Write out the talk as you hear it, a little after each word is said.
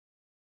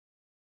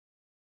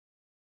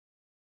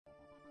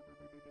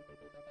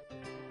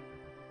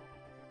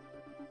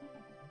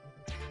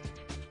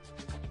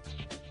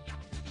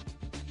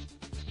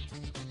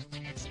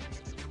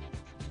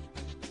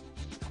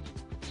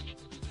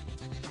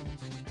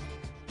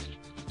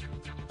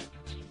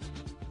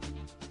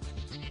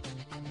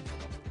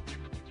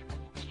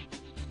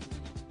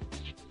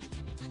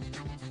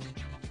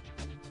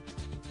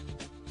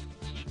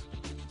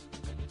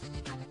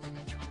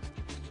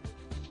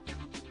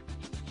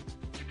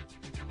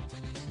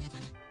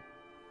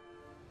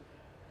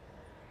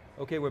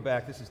Okay, we're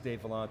back. This is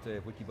Dave Vellante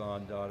of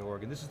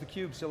wikibon.org, and this is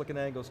theCUBE,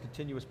 SiliconANGLE's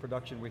continuous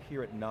production. We're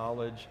here at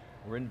Knowledge.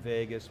 We're in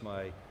Vegas.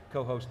 My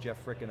co-host Jeff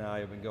Frick and I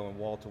have been going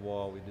wall to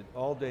wall. We did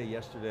all day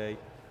yesterday,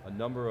 a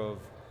number of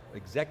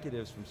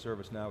executives from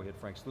ServiceNow. We had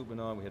Frank Slootman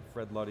on, we had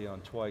Fred Luddy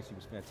on twice. He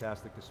was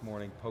fantastic this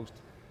morning.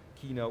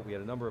 Post-keynote, we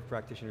had a number of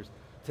practitioners.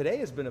 Today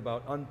has been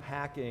about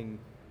unpacking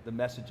the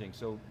messaging.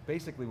 So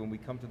basically when we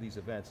come to these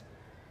events,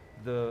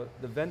 the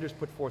vendors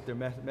put forth their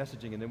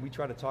messaging and then we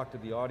try to talk to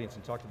the audience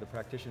and talk to the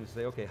practitioners and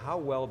say, okay, how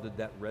well did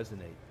that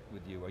resonate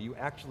with you? Are you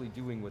actually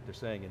doing what they're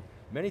saying? And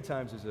many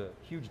times there's a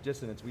huge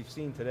dissonance. We've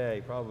seen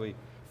today, probably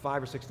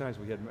 5 or 6 times,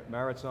 we had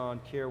Maritz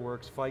on,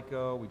 CareWorks,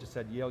 FICO, we just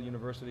had Yale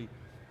University.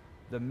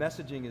 The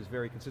messaging is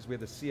very consistent. We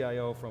had the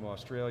CIO from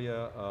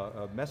Australia.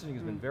 Messaging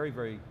has been very,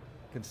 very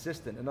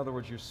consistent. In other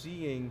words, you're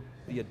seeing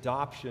the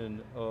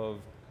adoption of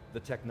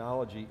the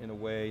technology in a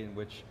way in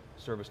which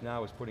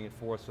ServiceNow is putting it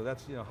forth, so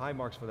that's high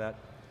marks for that.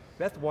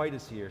 Beth White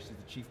is here, she's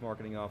the Chief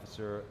Marketing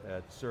Officer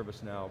at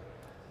ServiceNow.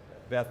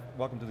 Beth,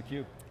 welcome to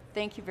theCUBE.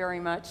 Thank you very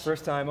much.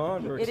 First time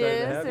on, we're excited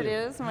to have you. It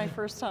is my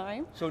first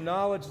time. So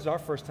Knowledge is our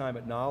first time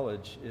at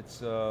Knowledge.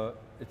 It's a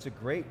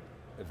great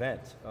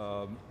event.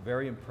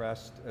 Very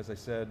impressed, as I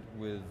said,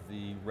 with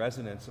the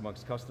resonance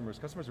amongst customers.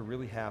 Customers are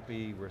really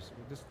happy. We're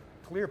just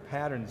clear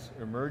patterns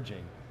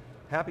emerging.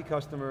 Happy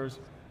customers.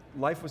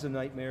 Life was a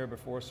nightmare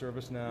before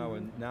ServiceNow,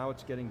 and now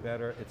it's getting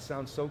better. It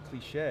sounds so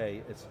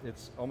cliche,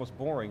 it's almost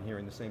boring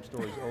hearing the same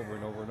stories over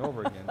and over and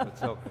over again. But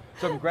so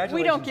congratulations.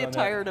 We don't get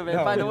tired of it,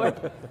 by the way.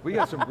 We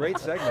got some great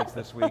segments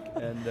this week,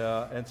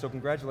 and so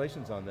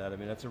congratulations on that. I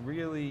mean, that's a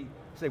really,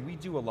 we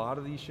do a lot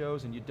of these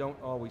shows, and you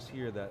don't always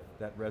hear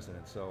that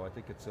resonance, so I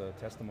think it's a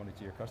testimony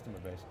to your customer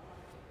base.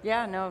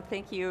 Yeah, no,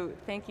 thank you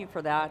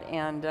for that.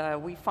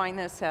 And we find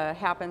this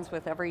happens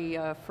with every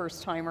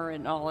first timer at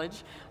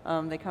Knowledge.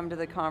 They come to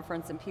the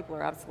conference and people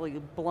are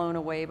absolutely blown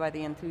away by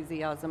the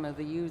enthusiasm of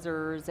the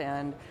users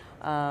and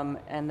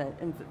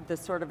the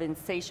sort of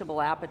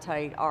insatiable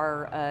appetite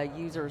our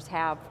users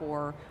have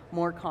for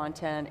more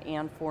content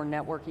and for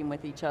networking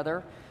with each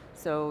other.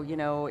 So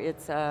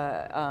it's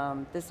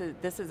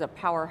this is a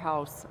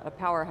powerhouse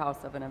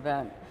of an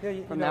event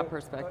from that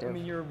perspective. I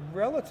mean, you're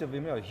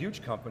relatively a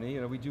huge company.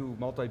 We do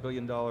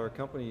multi-billion-dollar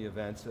company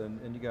events,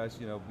 and you guys,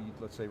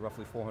 let's say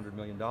roughly $400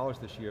 million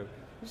this year.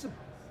 This is a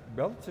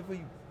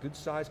relatively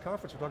good-sized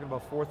conference. We're talking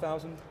about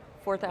 4,000.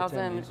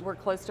 4,000. We're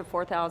close to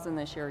 4,000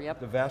 this year.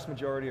 Yep. The vast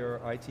majority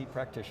are IT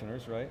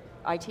practitioners, right?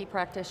 IT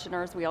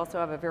practitioners. We also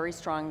have a very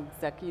strong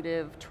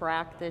executive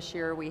track this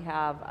year. We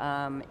have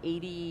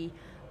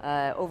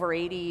over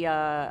 80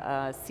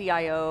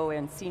 CIO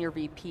and senior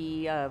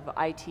VP of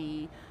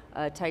IT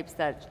types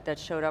that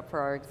showed up for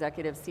our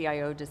executive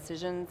CIO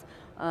decisions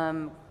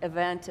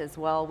event as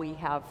well. We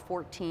have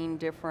 14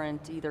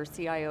 different either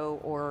CIO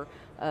or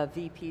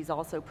VPs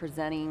also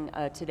presenting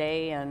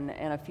today and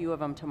a few of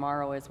them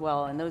tomorrow as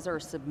well. And those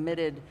are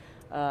submitted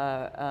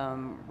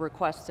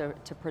requests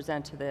to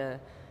present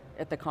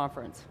at the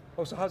conference.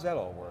 Oh, so how's that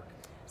all work?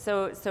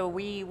 So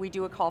we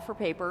do a call for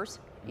papers,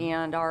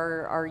 and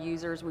our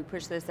users, we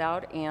push this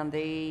out, and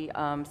they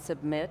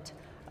submit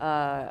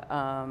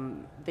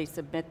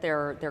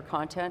their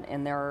content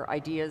and their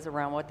ideas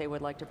around what they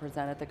would like to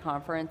present at the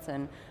conference.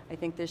 And I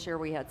think this year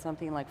we had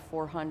something like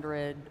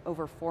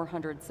over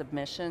 400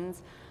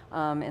 submissions,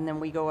 and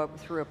then we go up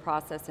through a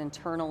process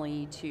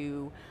internally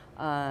to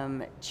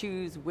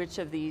choose which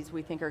of these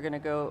we think are going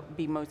to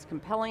be most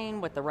compelling,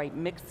 what the right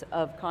mix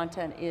of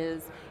content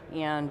is,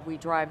 and we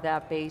drive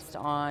that based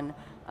on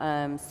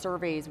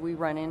surveys we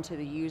run into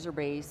the user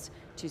base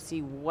to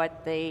see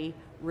what they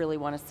really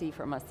want to see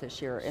from us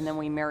this year, and then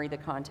we marry the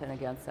content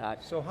against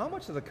that. So how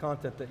much of the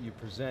content that you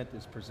present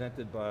is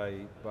presented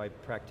by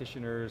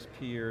practitioners,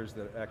 peers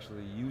that are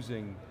actually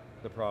using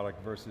the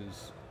product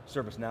versus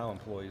ServiceNow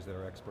employees that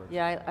are experts?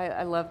 Yeah,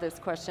 I love this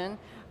question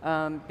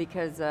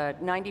because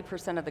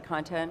 90% of the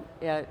content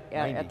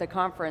at the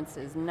conference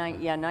is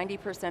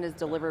 90% is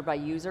delivered by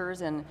users,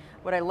 and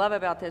what I love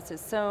about this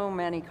is so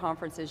many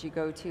conferences you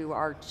go to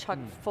are chock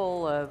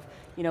full of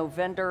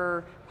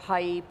vendor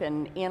hype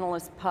and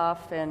analyst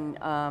puff and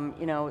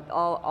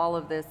all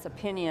of this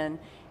opinion.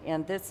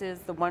 And this is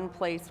the one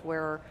place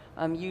where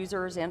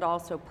users and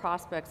also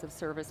prospects of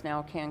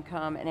ServiceNow can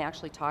come and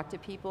actually talk to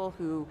people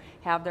who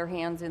have their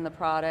hands in the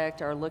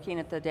product, are looking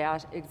at the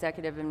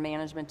executive and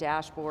management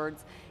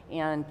dashboards,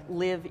 and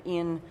live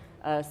in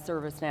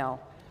ServiceNow.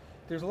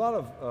 There's a lot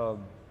of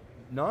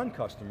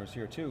non-customers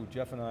here too.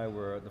 Jeff and I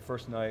were, the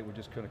first night, we're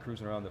just kind of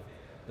cruising around.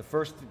 The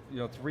first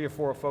 3 or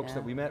 4 folks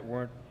that we met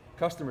weren't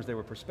customers, they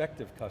were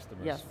prospective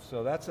customers. Yes.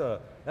 So that's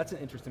an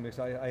interesting mix.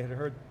 I had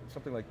heard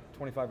something like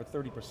 25 or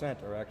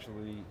 30% are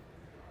actually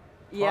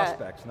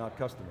prospects, not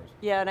customers.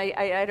 Yeah, and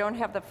I don't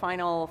have the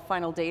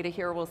final data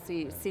here. We'll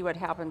see what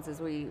happens as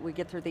we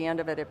get through the end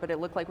of it, but it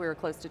looked like we were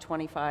close to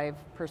 25%,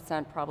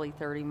 probably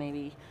 30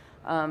 maybe.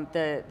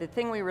 The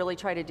thing we really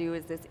try to do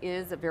is this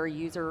is a very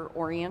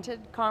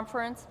user-oriented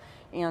conference,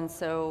 and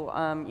so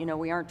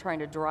we aren't trying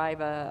to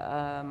drive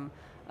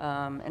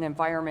an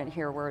environment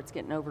here where it's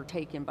getting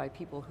overtaken by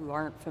people who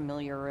aren't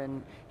familiar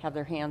and have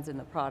their hands in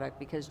the product,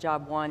 because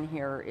job one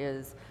here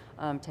is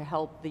to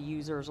help the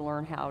users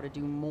learn how to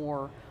do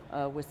more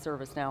with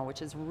ServiceNow,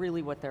 which is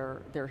really what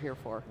they're here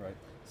for. Right.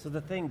 So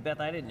the thing,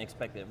 Beth, I didn't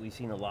expect that we've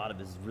seen a lot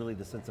of is really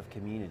the sense of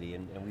community,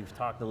 and we've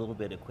talked a little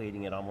bit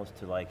equating it almost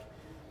to like,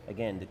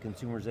 again, the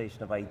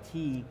consumerization of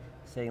IT,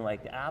 saying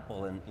like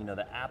Apple and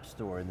the App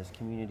Store and this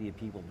community of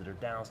people that are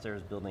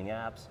downstairs building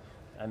apps.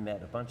 I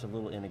met a bunch of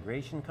little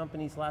integration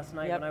companies last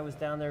night when I was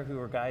down there who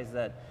were guys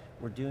that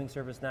were doing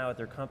ServiceNow at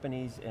their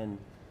companies and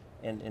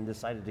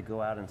decided to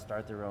go out and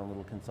start their own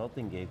little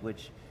consulting gig,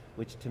 which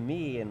to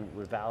me, and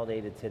we're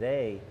validated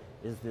today,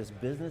 is this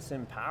business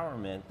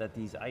empowerment that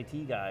these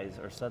IT guys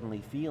are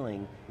suddenly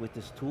feeling with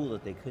this tool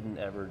that they couldn't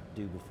ever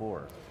do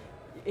before.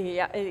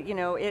 Yeah,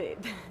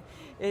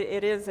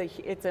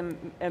 it's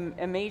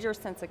a major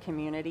sense of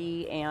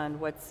community, and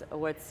what's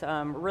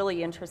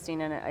really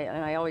interesting, and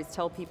I always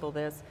tell people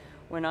this,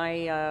 when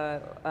I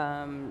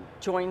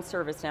joined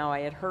ServiceNow, I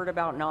had heard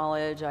about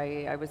Knowledge,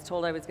 I was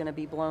told I was going to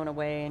be blown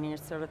away, and you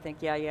sort of think,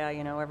 yeah,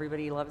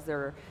 everybody loves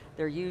their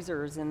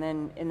users, and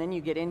then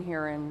you get in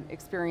here and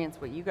experience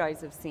what you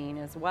guys have seen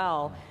as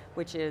well,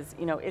 which is,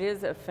 it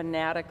is a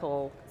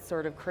fanatical,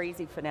 sort of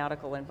crazy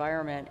fanatical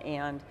environment,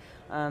 and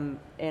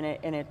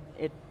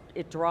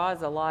it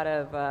draws a lot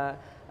of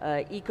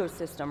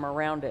ecosystem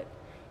around it.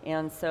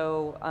 And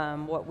so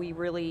what we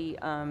really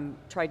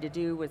tried to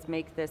do was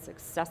make this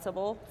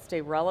accessible,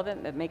 stay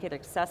relevant, but make it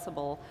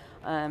accessible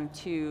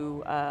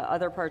to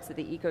other parts of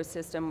the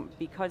ecosystem.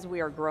 Because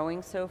we are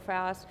growing so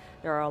fast,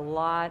 there are a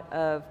lot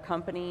of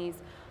companies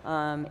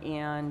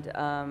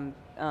and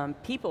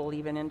people,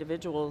 even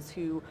individuals,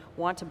 who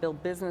want to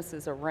build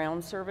businesses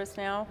around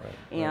ServiceNow. Right,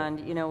 and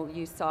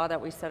you saw that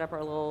we set up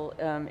our little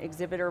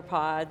exhibitor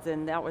pods,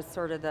 and that was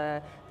sort of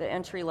the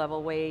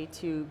entry-level way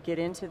to get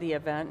into the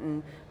event,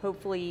 and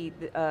hopefully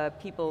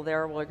people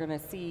there are going to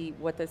see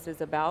what this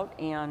is about,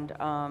 and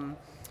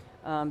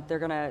they're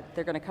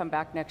gonna come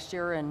back next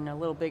year and a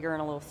little bigger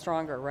and a little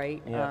stronger,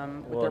 right? Yeah.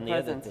 With well, their and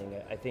presence. the other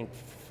thing, I think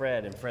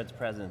Fred's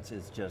presence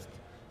is just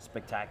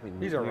spectacular.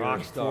 He's a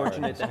rock star.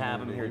 Fortunate to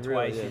have him here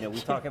twice. Really we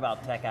talk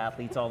about tech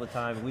athletes all the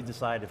time, and we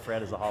decided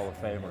Fred is a Hall of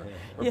Famer.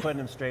 We're putting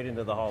him straight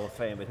into the Hall of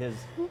Fame. But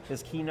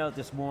his keynote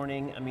this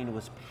morning, I mean, it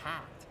was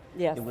packed.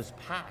 Yes. It was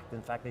packed.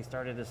 In fact, they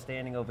started a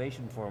standing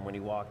ovation for him when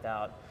he walked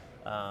out.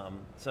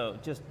 So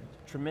just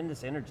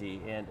tremendous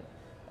energy, and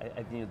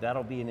I think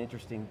that'll be an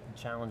interesting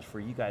challenge for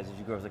you guys as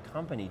you grow as a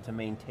company to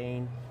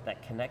maintain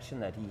that connection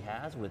that he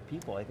has with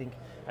people. I think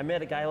I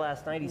met a guy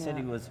last night, he said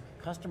he was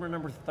customer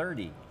number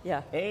 30.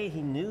 Yeah. A,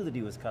 he knew that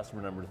he was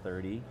customer number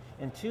 30,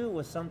 and two, it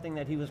was something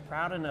that he was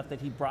proud enough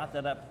that he brought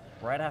that up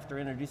right after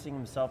introducing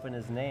himself and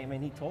his name,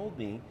 and he told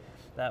me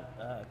that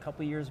a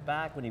couple years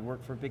back when he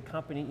worked for a big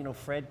company,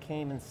 Fred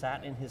came and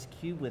sat in his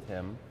cube with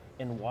him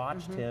and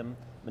watched him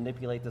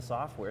manipulate the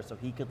software so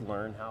he could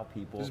learn how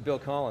people This is Bill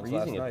Collins were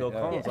using last it. night. Bill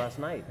Collins last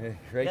night.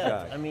 Great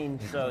guy. I mean,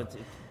 so it's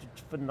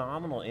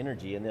phenomenal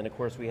energy. And then of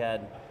course we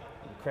had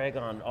Craig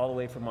on all the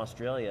way from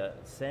Australia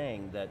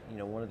saying that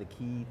one of the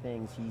key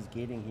things he's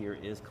getting here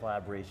is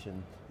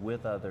collaboration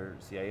with other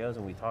CIOs,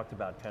 and we talked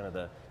about kind of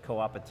the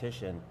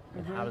co-opetition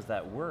and how does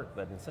that work,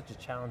 but in such a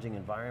challenging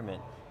environment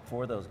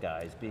for those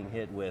guys being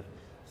hit with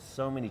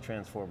so many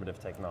transformative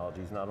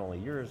technologies, not only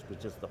yours,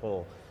 but just the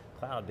whole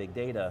cloud, big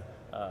data,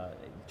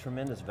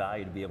 tremendous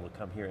value to be able to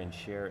come here and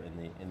share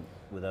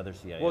with other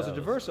CIOs. Well, it's a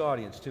diverse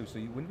audience too, so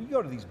when we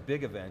go to these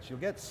big events, you'll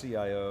get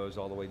CIOs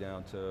all the way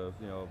down to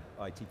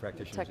IT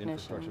practitioners,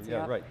 infrastructure.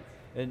 Yeah, right.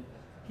 And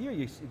here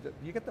you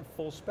get the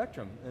full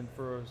spectrum, and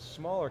for a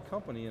smaller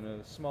company in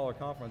a smaller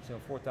conference,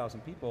 4,000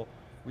 people,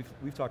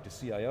 we've talked to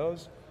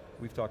CIOs,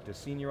 we've talked to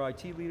senior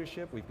IT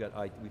leadership, we've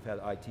had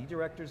IT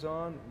directors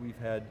on, we've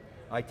had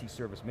IT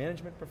service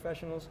management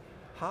professionals.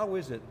 How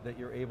is it that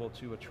you're able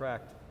to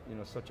attract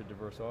such a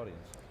diverse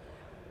audience?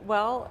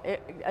 Well,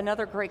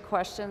 another great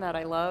question that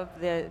I love.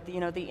 The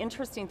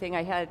interesting thing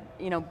I had,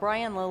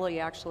 Brian Lilly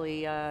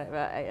actually,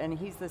 and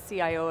he's the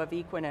CIO of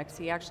Equinix.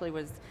 He actually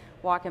was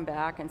walking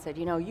back and said,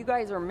 you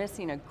guys are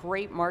missing a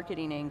great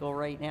marketing angle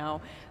right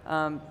now,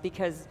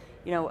 because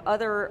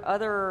other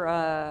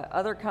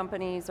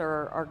companies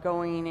are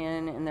going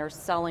in and they're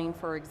selling,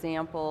 for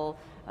example,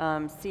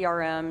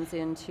 CRMs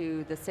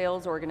into the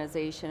sales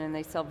organization, and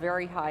they sell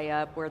very high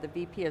up, where the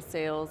VP of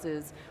sales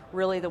is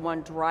really the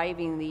one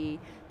driving the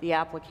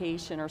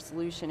application or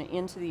solution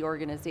into the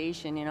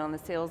organization, and the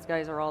sales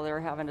guys are all there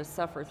having to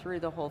suffer through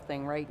the whole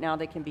thing. Right now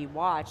they can be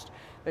watched,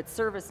 but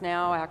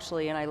ServiceNow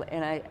actually, and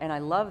I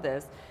love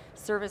this,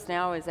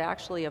 ServiceNow is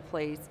actually a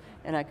place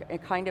and a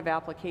kind of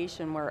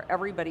application where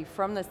everybody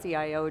from the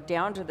CIO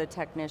down to the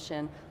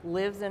technician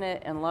lives in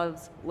it and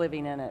loves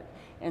living in it.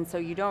 And so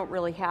you don't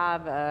really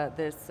have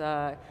this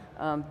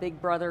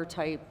big brother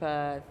type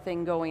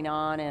thing going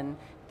on, and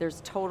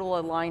there's total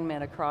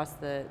alignment across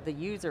the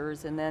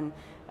users. And then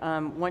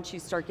once you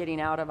start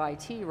getting out of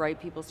IT, right,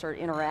 people start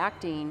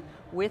interacting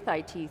with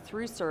IT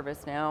through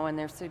ServiceNow, and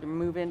they're sort of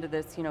move into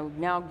this,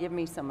 now give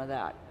me some of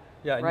that.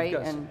 Yeah, and right?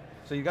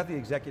 So you got the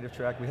executive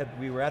track.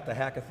 We were at the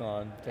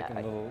hackathon taking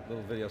a little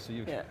video, so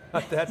you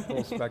got that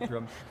full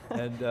spectrum.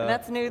 And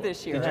that's new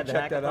this year. We had the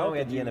check that hackathon, out? we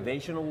had the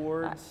innovation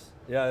awards.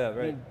 Yeah, right.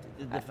 I mean,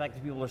 the fact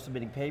that people are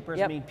submitting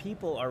papers, I mean,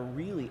 people are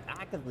really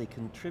actively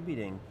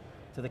contributing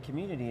to the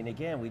community, and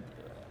again, it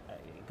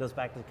goes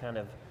back to kind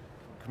of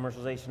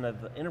commercialization of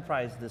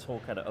enterprise, this whole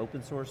kind of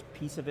open source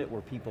piece of it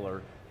where people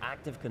are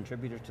active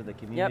contributors to the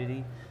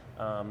community.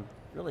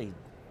 Really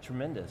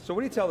tremendous. So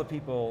what do you tell the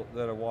people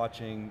that are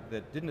watching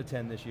that didn't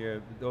attend this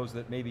year, those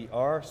that maybe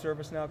are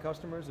ServiceNow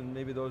customers and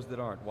maybe those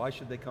that aren't? Why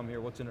should they come here?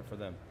 What's in it for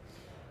them?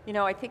 You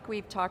know, I think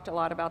we've talked a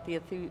lot about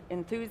the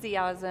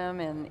enthusiasm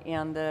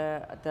and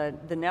the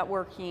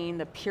networking,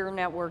 the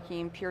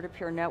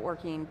peer-to-peer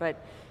networking, but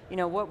you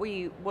know, what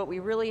we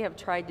really have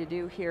tried to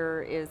do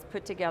here is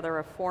put together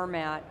a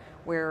format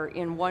where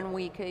in 1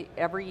 week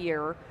every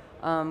year,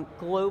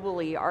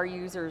 globally, our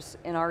users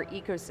in our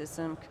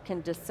ecosystem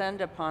can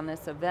descend upon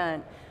this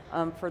event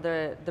for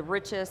the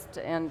richest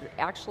and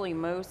actually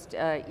most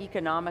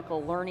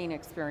economical learning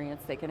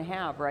experience they can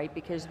have, right?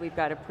 Because we've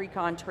got a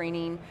pre-con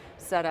training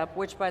set up,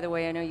 which by the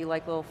way, I know you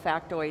like little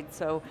factoids,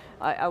 so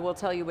I will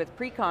tell you with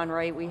pre-con,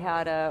 right, we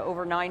had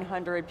over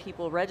 900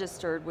 people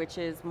registered, which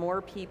is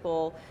more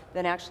people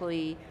than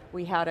actually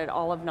we had at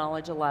all of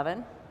Knowledge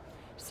 11.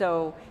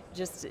 So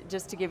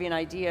just to give you an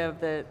idea of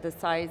the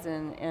size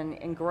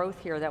and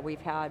growth here that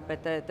we've had,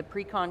 but the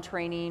pre-con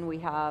training, we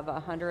have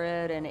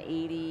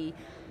 180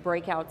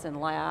 breakouts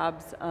and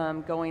labs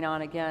going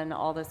on, again,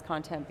 all this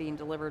content being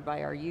delivered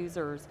by our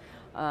users,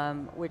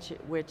 which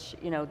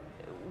you know,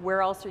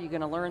 where else are you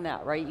going to learn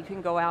that, right? You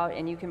can go out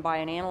and you can buy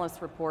an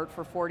analyst report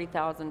for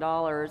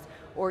 $40,000,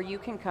 or you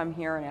can come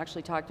here and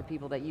actually talk to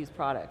people that use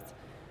products.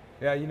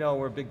 Yeah, you know,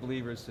 we're big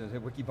believers in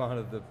Wikibon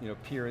of the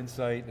peer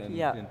insight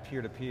and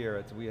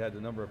peer-to-peer. We had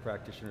a number of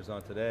practitioners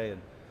on today,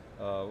 and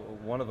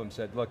one of them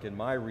said, look, in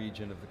my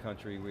region of the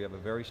country, we have a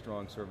very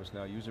strong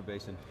ServiceNow user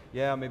base, and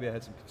yeah, maybe I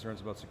had some concerns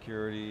about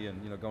security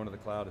and going to the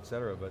cloud, et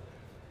cetera, but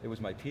it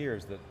was my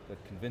peers that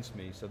convinced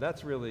me. So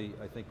that's really,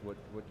 I think, what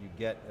you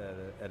get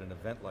at an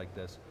event like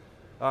this.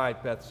 All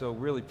right, Beth, so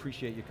really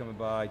appreciate you coming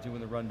by,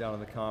 doing the rundown of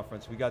the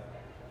conference. We got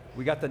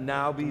the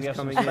Nowbies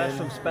coming in.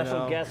 Some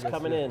special guests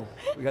coming in.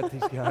 We got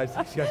these guys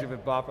have been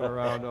bopping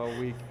around all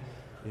week,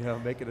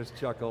 making us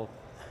chuckle.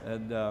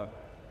 And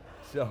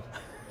so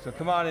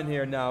come on in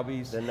here,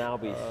 Nowbies. The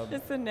Nowbies.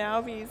 It's the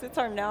Nowbies, it's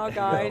our Now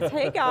guys.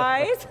 Hey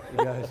guys. You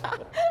guys.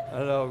 I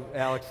don't know,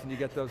 Alex, can you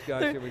get those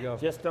guys? Here we go.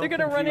 They're going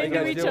to run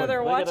into each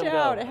other, watch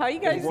out. How you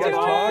guys doing?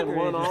 Talk,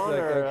 one on,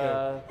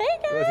 or,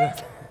 Hey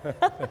guys.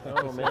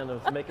 Oh man,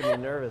 it was making me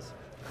nervous.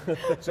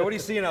 So what are you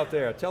seeing out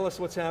there? Tell us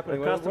what's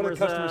happening. What are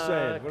customers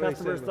saying?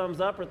 Customers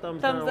thumbs up or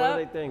thumbs down? Thumbs What up.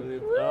 do they think?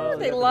 Woo,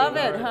 they love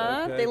it,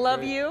 huh? Okay, they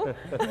love great. you.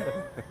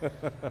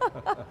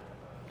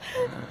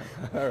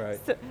 All right.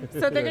 So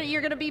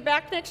you're going to be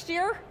back next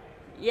year?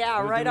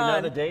 Yeah, right on. Do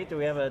we know the date? Do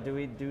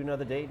we know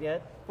the date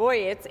yet? Boy,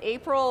 it's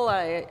April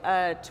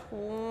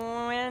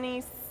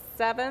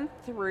 27th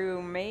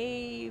through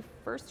May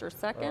 1st or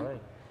 2nd. All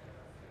right.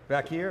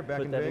 Back here, back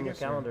Put in that Vegas? in your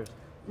calendars.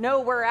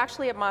 No, we're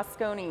actually at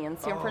Moscone in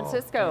San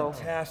Francisco.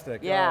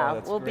 Fantastic. Yeah,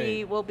 that's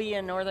great. we'll be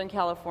in Northern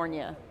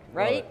California,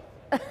 right?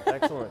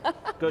 Excellent.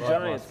 Go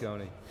Giants.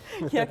 Moscone.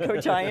 Yeah, go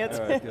Giants.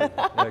 All right, good.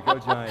 Yeah, go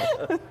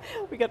Giants.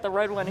 We got the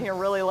red one here,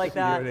 really like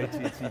that. You're at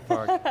AT&T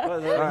Park. Well,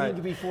 right. you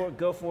could be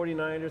go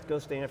 49ers, go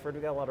Stanford.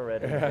 We got a lot of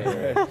red.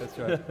 That's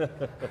right. All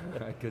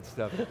right, good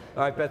stuff.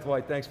 All right, Beth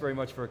White, thanks very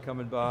much for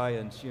coming by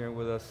and sharing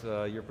with us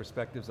your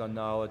perspectives on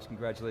knowledge.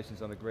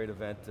 Congratulations on a great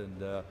event,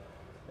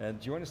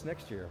 and join us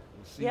next year.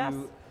 We'll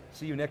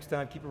see you next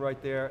time. Keep it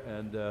right there,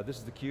 and this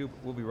is theCUBE.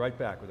 We'll be right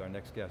back with our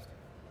next guest.